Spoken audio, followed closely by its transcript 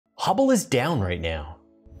Hubble is down right now.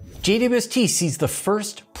 JWST sees the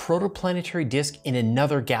first protoplanetary disk in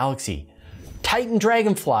another galaxy. Titan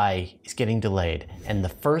Dragonfly is getting delayed, and the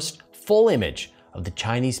first full image of the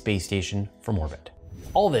Chinese space station from orbit.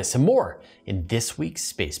 All this and more in this week's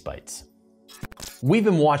Space Bites. We've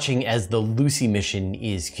been watching as the Lucy mission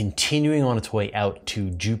is continuing on its way out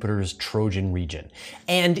to Jupiter's Trojan region,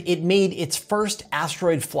 and it made its first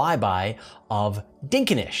asteroid flyby of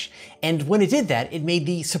Dinkinish. And when it did that, it made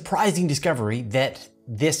the surprising discovery that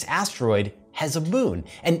this asteroid has a moon.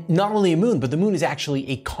 And not only a moon, but the moon is actually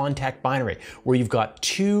a contact binary, where you've got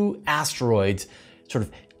two asteroids sort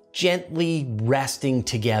of gently resting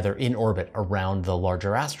together in orbit around the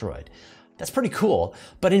larger asteroid. That's pretty cool.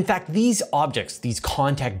 But in fact, these objects, these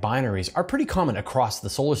contact binaries, are pretty common across the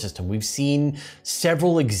solar system. We've seen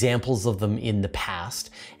several examples of them in the past,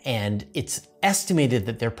 and it's estimated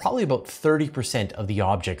that they're probably about 30% of the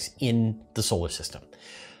objects in the solar system.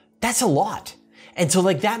 That's a lot. And so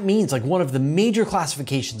that means one of the major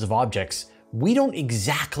classifications of objects, we don't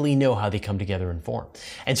exactly know how they come together and form.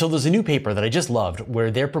 And so there's a new paper that I just loved where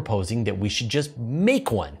they're proposing that we should just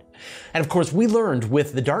make one. And of course, we learned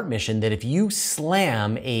with the DART mission that if you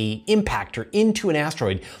slam a impactor into an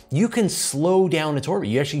asteroid, you can slow down its orbit.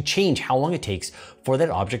 You actually change how long it takes for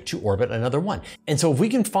that object to orbit another one. And so if we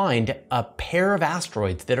can find a pair of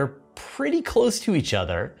asteroids that are pretty close to each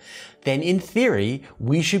other, then in theory,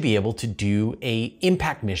 we should be able to do an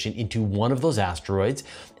impact mission into one of those asteroids,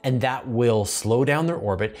 and that will slow down their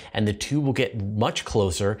orbit, and the two will get much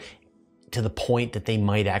closer to the point that they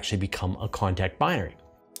might actually become a contact binary.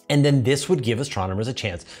 And then this would give astronomers a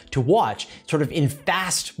chance to watch sort of in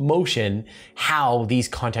fast motion how these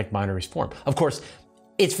contact binaries form. Of course,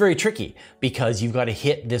 it's very tricky because you've got to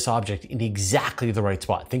hit this object in exactly the right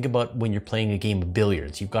spot. Think about when you're playing a game of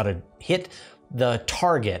billiards. You've got to hit the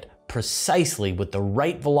target precisely with the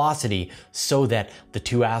right velocity so that the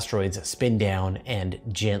two asteroids spin down and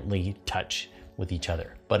gently touch with each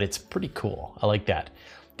other. But it's pretty cool. I like that.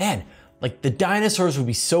 Man, the dinosaurs would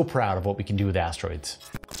be so proud of what we can do with asteroids.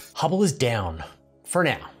 Hubble is down for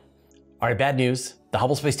now. All right, bad news. The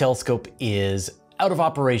Hubble Space Telescope is out of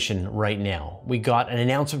operation right now. We got an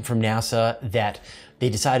announcement from NASA that they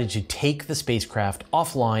decided to take the spacecraft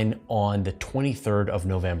offline on the 23rd of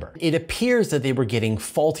November. It appears that they were getting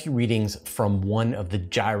faulty readings from one of the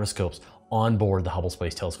gyroscopes on board the Hubble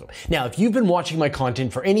Space Telescope. Now, if you've been watching my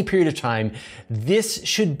content for any period of time, this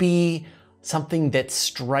should be something that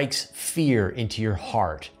strikes fear into your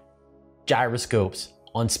heart. Gyroscopes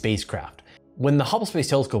on spacecraft. When the Hubble Space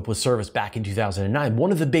Telescope was serviced back in 2009,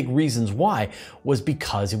 one of the big reasons why was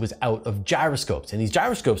because it was out of gyroscopes. And these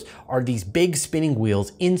gyroscopes are these big spinning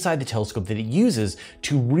wheels inside the telescope that it uses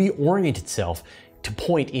to reorient itself to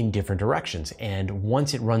point in different directions. And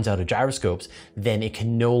once it runs out of gyroscopes, then it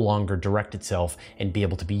can no longer direct itself and be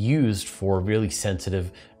able to be used for really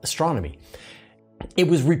sensitive astronomy. It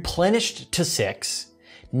was replenished to 6,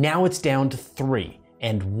 now it's down to 3,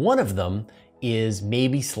 and one of them is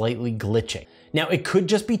maybe slightly glitching. Now, it could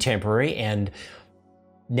just be temporary and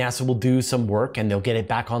NASA will do some work and they'll get it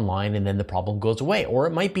back online and then the problem goes away. Or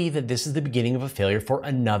it might be that this is the beginning of a failure for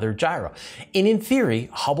another gyro. And in theory,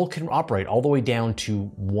 Hubble can operate all the way down to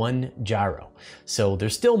 1 gyro. So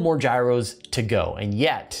there's still more gyros to go, and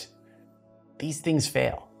yet these things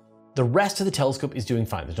fail. The rest of the telescope is doing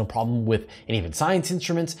fine. There's no problem with any of its science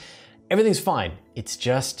instruments. Everything's fine. It's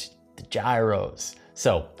just the gyros.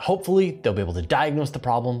 So hopefully they'll be able to diagnose the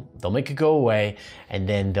problem, they'll make it go away, and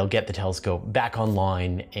then they'll get the telescope back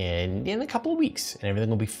online in a couple of weeks and everything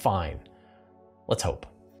will be fine. Let's hope.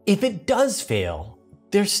 If it does fail,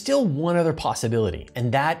 there's still one other possibility,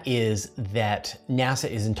 and that is that NASA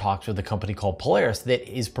is in talks with a company called Polaris that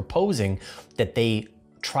is proposing that they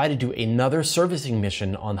try to do another servicing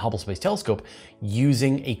mission on the Hubble Space Telescope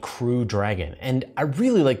using a Crew Dragon. And I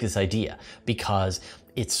really like this idea because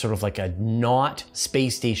it's sort of like a not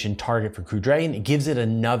space station target for Crew Dragon. It gives it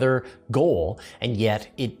another goal, and yet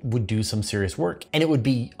it would do some serious work. And it would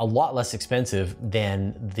be a lot less expensive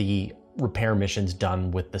than the repair missions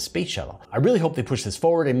done with the space shuttle. I really hope they push this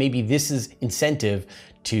forward, and maybe this is incentive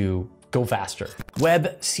to go faster.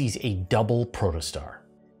 Webb sees a double protostar.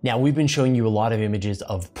 Now, we've been showing you a lot of images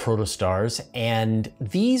of protostars, and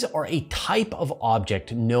these are a type of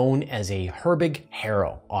object known as a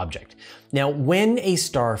Herbig-Haro object. Now, when a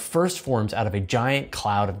star first forms out of a giant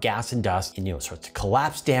cloud of gas and dust, it starts to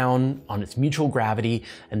collapse down on its mutual gravity,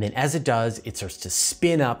 and then as it does, it starts to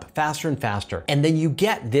spin up faster and faster, and then you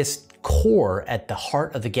get this core at the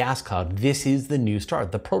heart of the gas cloud, this is the new star,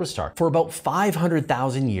 the protostar. For about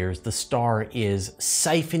 500,000 years, the star is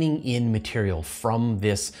siphoning in material from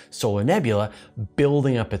this solar nebula,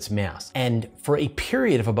 building up its mass. And for a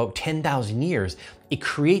period of about 10,000 years, it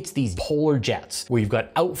creates these polar jets where you've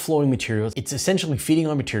got outflowing materials. It's essentially feeding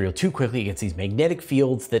on material too quickly. It gets these magnetic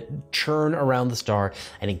fields that churn around the star,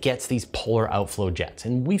 and it gets these polar outflow jets.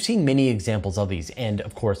 And we've seen many examples of these. And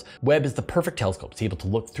of course, Webb is the perfect telescope. It's able to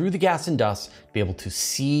look through the gas and dust, to be able to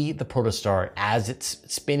see the protostar as it's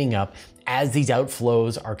spinning up, as these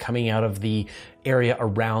outflows are coming out of the area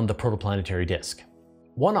around the protoplanetary disk.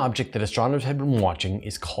 One object that astronomers have been watching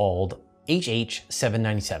is called HH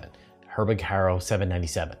 797. Hubble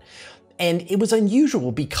 797. And it was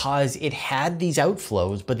unusual because it had these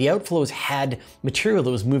outflows, but the outflows had material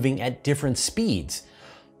that was moving at different speeds.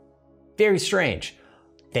 Very strange.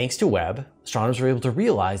 Thanks to Webb, astronomers were able to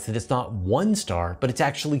realize that it's not one star, but it's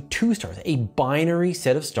actually two stars, a binary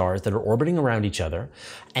set of stars that are orbiting around each other.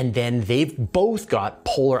 And then they've both got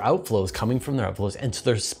polar outflows coming from their outflows. And so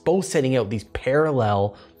they're both sending out these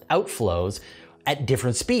parallel outflows at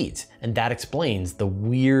different speeds. And that explains the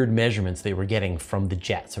weird measurements they were getting from the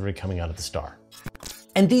jets that were coming out of the star.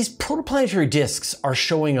 And these protoplanetary disks are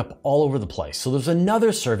showing up all over the place. So there's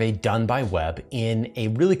another survey done by Webb in a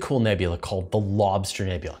really cool nebula called the Lobster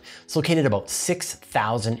Nebula. It's located about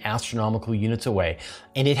 6,000 astronomical units away,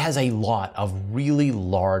 and it has a lot of really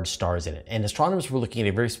large stars in it. And astronomers were looking at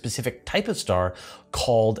a very specific type of star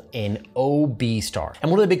called an OB star.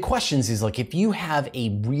 And one of the big questions is, like, if you have a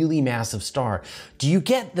really massive star, do you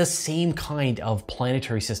get the same kind of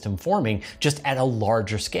planetary system forming, just at a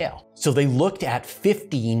larger scale? So they looked at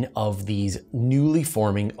 15 of these newly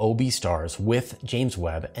forming OB stars with James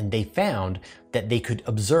Webb, and they found that they could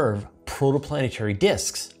observe protoplanetary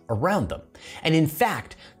disks around them. And in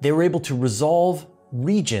fact, they were able to resolve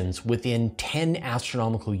regions within 10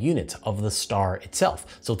 astronomical units of the star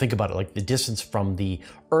itself. So think about it, like the distance from the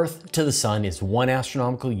Earth to the Sun is 1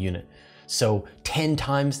 astronomical unit. So 10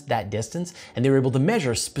 times that distance, and they were able to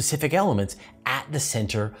measure specific elements at the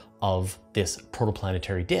center of this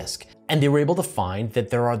protoplanetary disk. And they were able to find that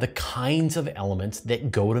there are the kinds of elements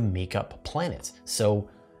that go to make up planets. So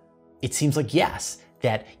it seems like, yes,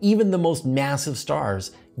 that even the most massive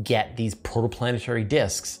stars get these protoplanetary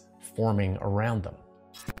disks forming around them.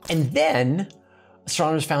 And then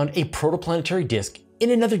astronomers found a protoplanetary disk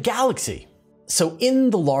in another galaxy. So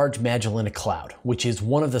in the Large Magellanic Cloud, which is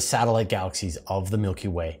one of the satellite galaxies of the Milky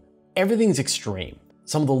Way, everything's extreme.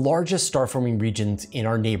 Some of the largest star-forming regions in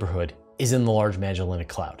our neighborhood is in the Large Magellanic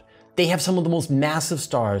Cloud. They have some of the most massive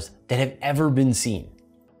stars that have ever been seen.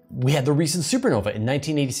 We had the recent supernova in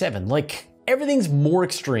 1987. Like, everything's more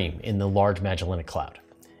extreme in the Large Magellanic Cloud.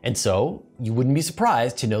 And so you wouldn't be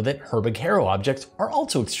surprised to know that Hubble objects are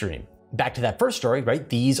also extreme. Back to that first story, right?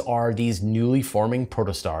 These are these newly forming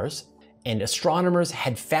protostars. And astronomers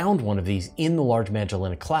had found one of these in the Large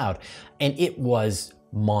Magellanic Cloud, and it was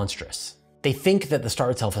monstrous. They think that the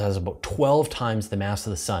star itself has about 12 times the mass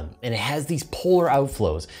of the sun, and it has these polar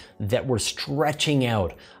outflows that were stretching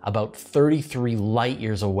out about 33 light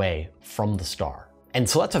years away from the star. And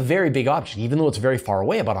so that's a very big object. Even though it's very far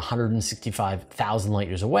away, about 165,000 light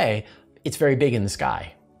years away, it's very big in the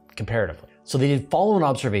sky, comparatively. So they did follow-on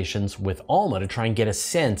observations with ALMA to try and get a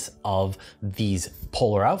sense of these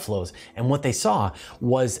polar outflows. And what they saw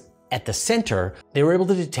was, at the center, they were able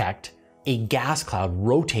to detect a gas cloud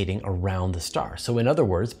rotating around the star. So in other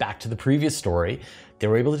words, back to the previous story, they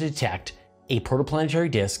were able to detect a protoplanetary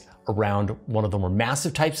disk around one of the more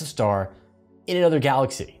massive types of star in another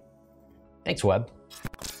galaxy. Thanks, Webb.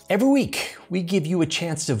 Every week, we give you a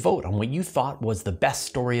chance to vote on what you thought was the best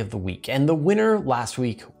story of the week. And the winner last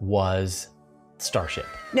week was Starship.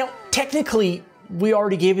 Now, technically, we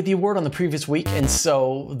already gave it the award on the previous week, and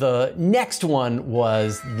so the next one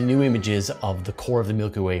was the new images of the core of the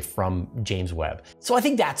Milky Way from James Webb. So I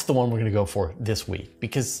think that's the one we're gonna go for this week,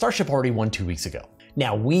 because Starship already won 2 weeks ago.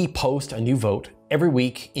 Now, we post a new vote every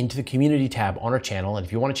week into the community tab on our channel, and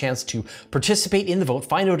if you want a chance to participate in the vote,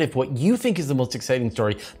 find out if what you think is the most exciting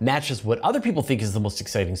story matches what other people think is the most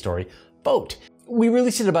exciting story, vote. We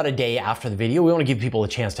release it about a day after the video. We want to give people a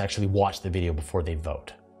chance to actually watch the video before they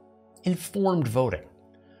vote. Informed voting.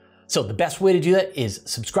 So the best way to do that is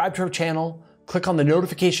subscribe to our channel, click on the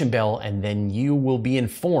notification bell, and then you will be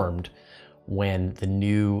informed when the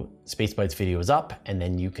new Space Bites video is up, and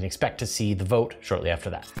then you can expect to see the vote shortly after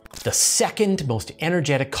that. The second most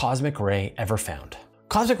energetic cosmic ray ever found.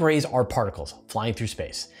 Cosmic rays are particles flying through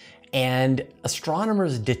space, and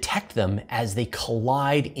astronomers detect them as they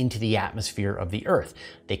collide into the atmosphere of the Earth.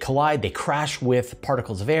 They collide, they crash with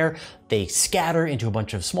particles of air, they scatter into a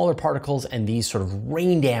bunch of smaller particles, and these sort of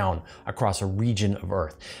rain down across a region of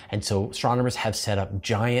Earth. And so astronomers have set up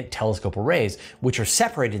giant telescope arrays, which are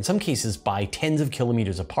separated in some cases by tens of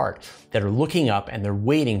kilometers apart, that are looking up and they're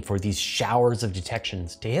waiting for these showers of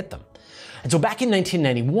detections to hit them. And so back in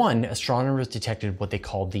 1991, astronomers detected what they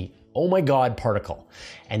called the oh my God particle.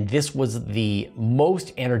 And this was the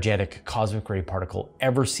most energetic cosmic ray particle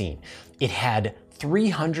ever seen. It had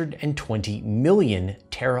 320 million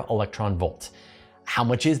tera-electron volts. How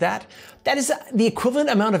much is that? That is the equivalent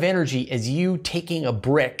amount of energy as you taking a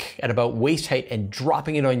brick at about waist height and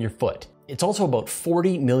dropping it on your foot. It's also about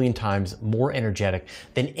 40 million times more energetic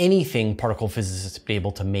than anything particle physicists have been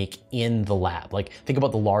able to make in the lab. Like, think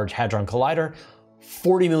about the Large Hadron Collider,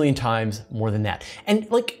 40 million times more than that. And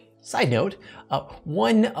like, side note,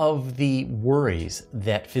 one of the worries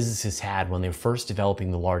that physicists had when they were first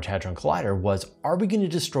developing the Large Hadron Collider was, are we going to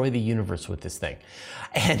destroy the universe with this thing?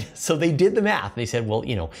 And so they did the math. They said, well,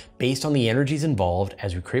 you know, based on the energies involved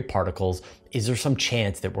as we create particles, is there some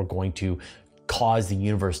chance that we're going to cause the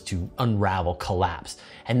universe to unravel, collapse?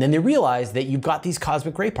 And then they realized that you've got these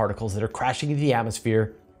cosmic ray particles that are crashing into the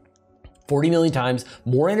atmosphere 40 million times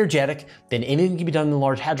more energetic than anything can be done in the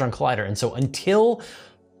Large Hadron Collider. And so until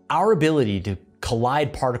our ability to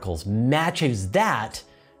collide particles matches that,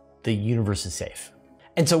 the universe is safe.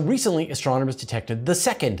 And so recently, astronomers detected the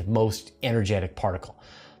second most energetic particle.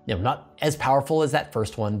 You know, not as powerful as that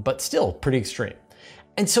first one, but still pretty extreme.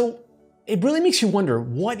 And so it really makes you wonder,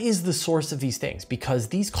 what is the source of these things? Because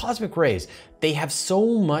these cosmic rays, they have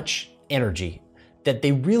so much energy that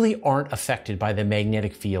they really aren't affected by the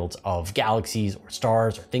magnetic fields of galaxies or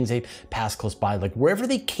stars or things they pass close by. Like, wherever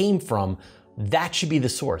they came from, that should be the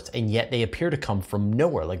source, and yet they appear to come from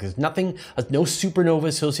nowhere. Like, there's nothing, no supernova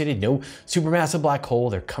associated, no supermassive black hole.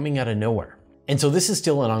 They're coming out of nowhere. And so this is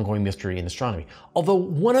still an ongoing mystery in astronomy. Although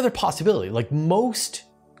one other possibility, like, most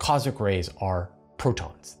cosmic rays are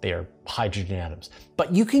protons. They are hydrogen atoms,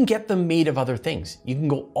 but you can get them made of other things. You can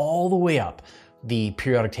go all the way up the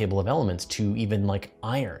periodic table of elements to even like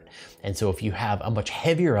iron. And so if you have a much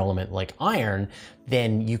heavier element like iron,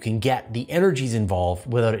 then you can get the energies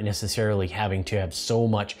involved without it necessarily having to have so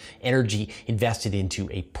much energy invested into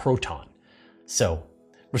a proton. So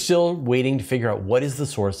we're still waiting to figure out what is the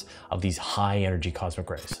source of these high energy cosmic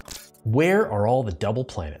rays. Where are all the double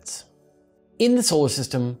planets? In the solar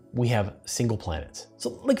system, we have single planets. So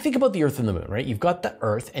like, think about the Earth and the Moon, right? You've got the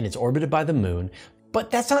Earth and it's orbited by the Moon, but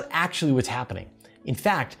that's not actually what's happening. In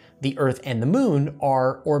fact, the Earth and the Moon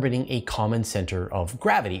are orbiting a common center of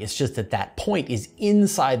gravity. It's just that that point is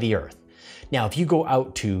inside the Earth. Now, if you go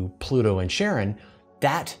out to Pluto and Charon,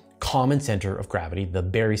 that common center of gravity, the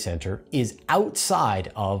barycenter, is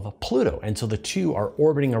outside of Pluto. And so the two are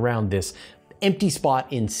orbiting around this empty spot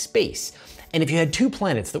in space. And if you had two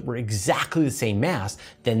planets that were exactly the same mass,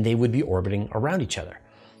 then they would be orbiting around each other.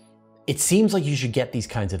 It seems like you should get these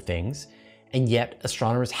kinds of things, and yet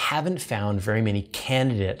astronomers haven't found very many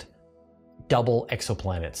candidate double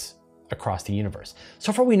exoplanets across the universe.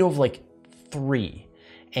 So far we know of like 3,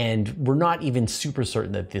 and we're not even super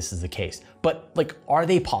certain that this is the case. But like, are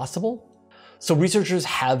they possible? So researchers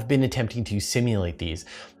have been attempting to simulate these,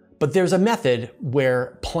 but there's a method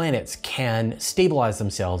where planets can stabilize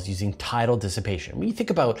themselves using tidal dissipation. When you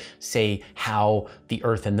think about, say, how the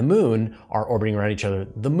Earth and the Moon are orbiting around each other,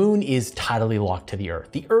 the Moon is tidally locked to the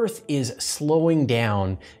Earth. The Earth is slowing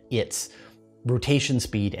down its rotation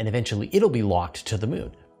speed, and eventually it'll be locked to the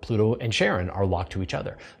Moon. Pluto and Charon are locked to each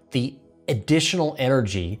other. The additional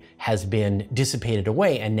energy has been dissipated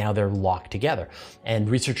away, and now they're locked together. And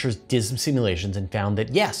researchers did some simulations and found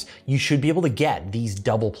that yes, you should be able to get these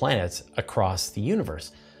double planets across the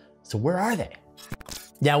universe. So where are they?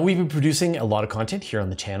 Now, we've been producing a lot of content here on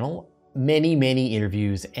the channel, many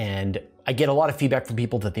interviews, and I get a lot of feedback from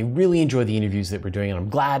people that they really enjoy the interviews that we're doing, and I'm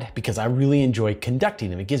glad, because I really enjoy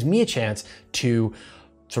conducting them. It gives me a chance to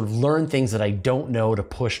sort of learn things that I don't know, to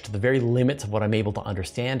push to the very limits of what I'm able to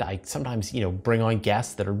understand. I sometimes, bring on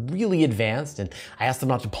guests that are really advanced, and I ask them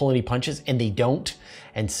not to pull any punches, and they don't.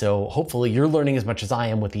 And so hopefully you're learning as much as I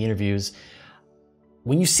am with the interviews.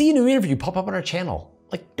 When you see a new interview pop up on our channel,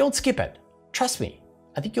 don't skip it. Trust me,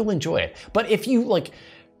 I think you'll enjoy it. But if you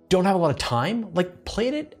don't have a lot of time, play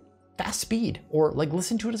it at fast speed, or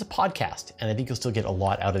listen to it as a podcast, and I think you'll still get a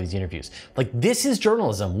lot out of these interviews. This is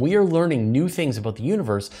journalism. We are learning new things about the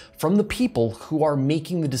universe from the people who are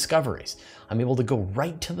making the discoveries. I'm able to go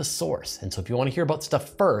right to the source. And so if you want to hear about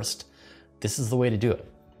stuff first, this is the way to do it.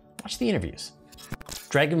 Watch the interviews.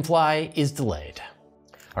 Dragonfly is delayed.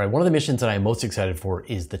 All right, one of the missions that I'm most excited for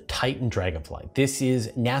is the Titan Dragonfly. This is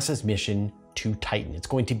NASA's mission to Titan. It's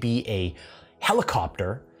going to be a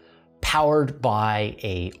helicopter powered by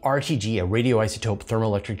a RTG, a radioisotope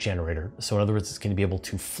thermoelectric generator. So in other words, it's going to be able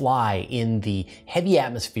to fly in the heavy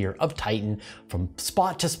atmosphere of Titan from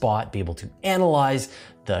spot to spot, be able to analyze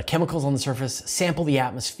the chemicals on the surface, sample the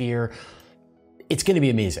atmosphere. It's going to be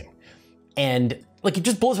amazing. And like, it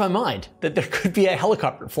just blows my mind that there could be a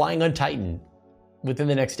helicopter flying on Titan within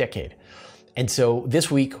the next decade. And so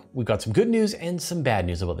this week, we've got some good news and some bad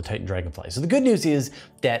news about the Titan Dragonfly. So the good news is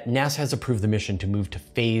that NASA has approved the mission to move to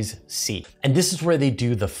Phase C. And this is where they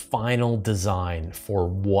do the final design for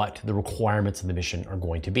what the requirements of the mission are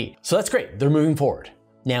going to be. So that's great, they're moving forward.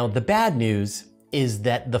 Now, the bad news is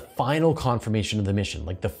that the final confirmation of the mission,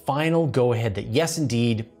 like the final go-ahead that yes,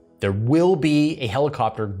 indeed, there will be a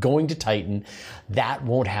helicopter going to Titan. That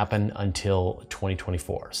won't happen until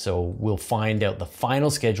 2024. So we'll find out the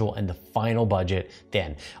final schedule and the final budget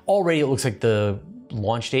then. Already it looks like the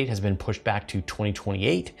launch date has been pushed back to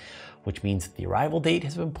 2028, which means the arrival date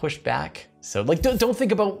has been pushed back. So like, don't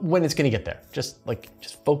think about when it's gonna get there. Just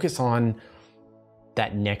focus on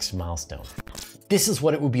that next milestone. This is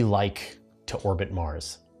what it would be like to orbit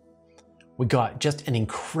Mars. We got just an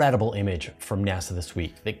incredible image from NASA this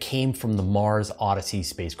week that came from the Mars Odyssey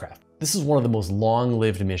spacecraft. This is one of the most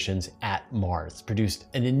long-lived missions at Mars. It's produced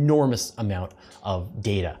an enormous amount of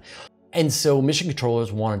data. And so mission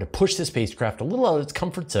controllers wanted to push the spacecraft a little out of its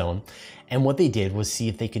comfort zone. And what they did was see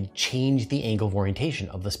if they could change the angle of orientation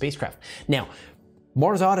of the spacecraft. Now,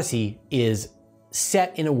 Mars Odyssey is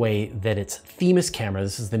set in a way that its Themis camera,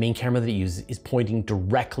 this is the main camera that it uses, is pointing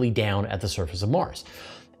directly down at the surface of Mars.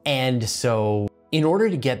 And so in order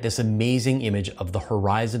to get this amazing image of the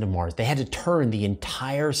horizon of Mars, they had to turn the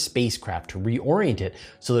entire spacecraft to reorient it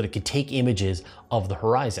so that it could take images of the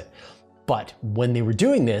horizon. But when they were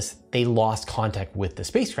doing this, they lost contact with the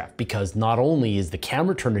spacecraft because not only is the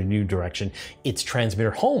camera turned in a new direction, its transmitter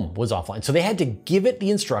home was offline. So they had to give it the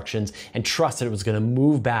instructions and trust that it was going to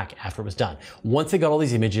move back after it was done. Once they got all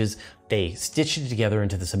these images, they stitched it together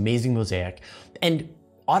into this amazing mosaic. And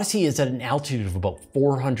Odyssey is at an altitude of about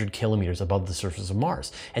 400 kilometers above the surface of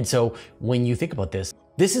Mars. And so when you think about this,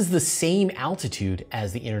 this is the same altitude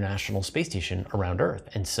as the International Space Station around Earth.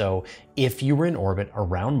 And so if you were in orbit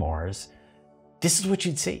around Mars, this is what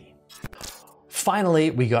you'd see.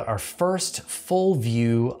 Finally, we got our first full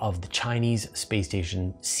view of the Chinese space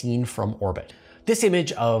station seen from orbit. This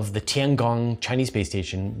image of the Tiangong Chinese space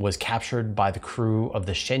station was captured by the crew of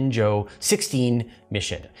the Shenzhou 16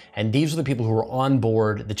 mission. And these are the people who were on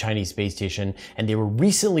board the Chinese space station, and they were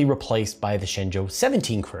recently replaced by the Shenzhou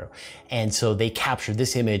 17 crew. And so they captured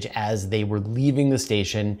this image as they were leaving the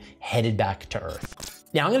station, headed back to Earth.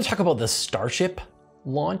 Now I'm going to talk about the Starship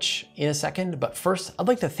launch in a second, but first I'd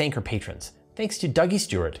like to thank our patrons. Thanks to Dougie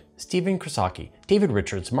Stewart, Stephen Krasaki, David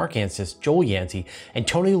Richards, Mark Anstis, Joel Yancey,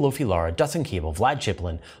 Antonio Lofilara, Dustin Cable, Vlad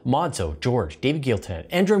Chiplin, Modso, George, David Gilton,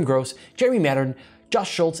 Andrew M. Gross, Jeremy Mattern,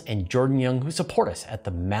 Josh Schultz, and Jordan Young, who support us at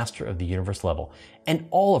the Master of the Universe level, and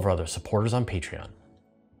all of our other supporters on Patreon.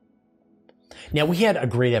 Now, we had a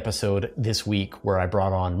great episode this week where I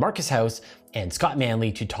brought on Marcus House and Scott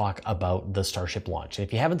Manley to talk about the Starship launch.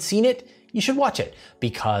 If you haven't seen it, you should watch it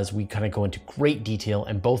because we kind of go into great detail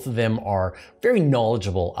and both of them are very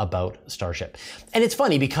knowledgeable about Starship. And it's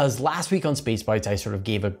funny because last week on Space Bites, I sort of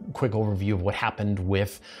gave a quick overview of what happened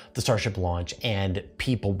with the Starship launch and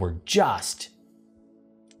people were just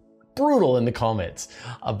brutal in the comments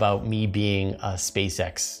about me being a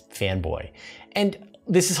SpaceX fanboy. And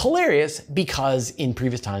this is hilarious because in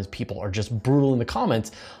previous times, people are just brutal in the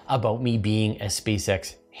comments about me being a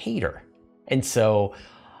SpaceX hater. And so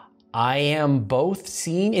I am both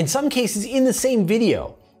seen, in some cases in the same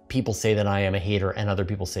video, people say that I am a hater and other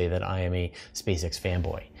people say that I am a SpaceX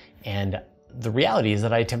fanboy. And the reality is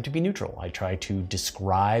that I attempt to be neutral. I try to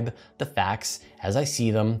describe the facts as I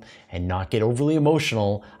see them and not get overly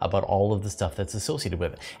emotional about all of the stuff that's associated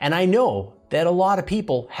with it. And I know that a lot of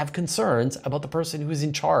people have concerns about the person who is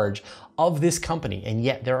in charge of this company, and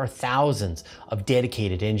yet there are thousands of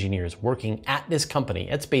dedicated engineers working at this company,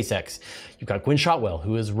 at SpaceX. You've got Gwynne Shotwell,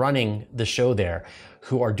 who is running the show there,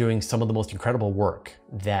 who are doing some of the most incredible work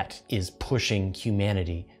that is pushing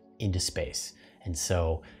humanity into space. And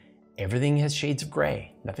so everything has shades of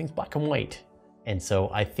gray, nothing's black and white. And so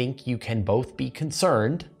I think you can both be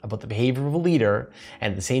concerned about the behavior of a leader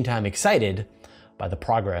and at the same time excited by the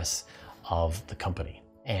progress of the company.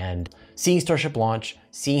 And seeing Starship launch,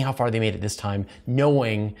 seeing how far they made it this time,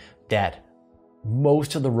 knowing that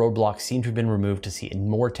most of the roadblocks seem to have been removed to see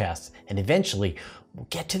more tests, and eventually we'll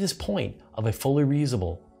get to this point of a fully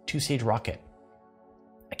reusable two-stage rocket.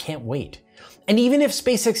 I can't wait. And even if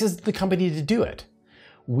SpaceX is the company to do it,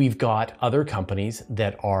 we've got other companies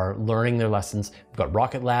that are learning their lessons. We've got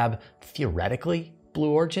Rocket Lab, theoretically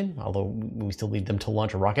Blue Origin, although we still need them to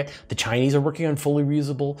launch a rocket. The Chinese are working on fully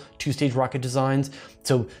reusable two-stage rocket designs.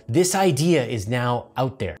 So this idea is now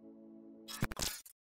out there.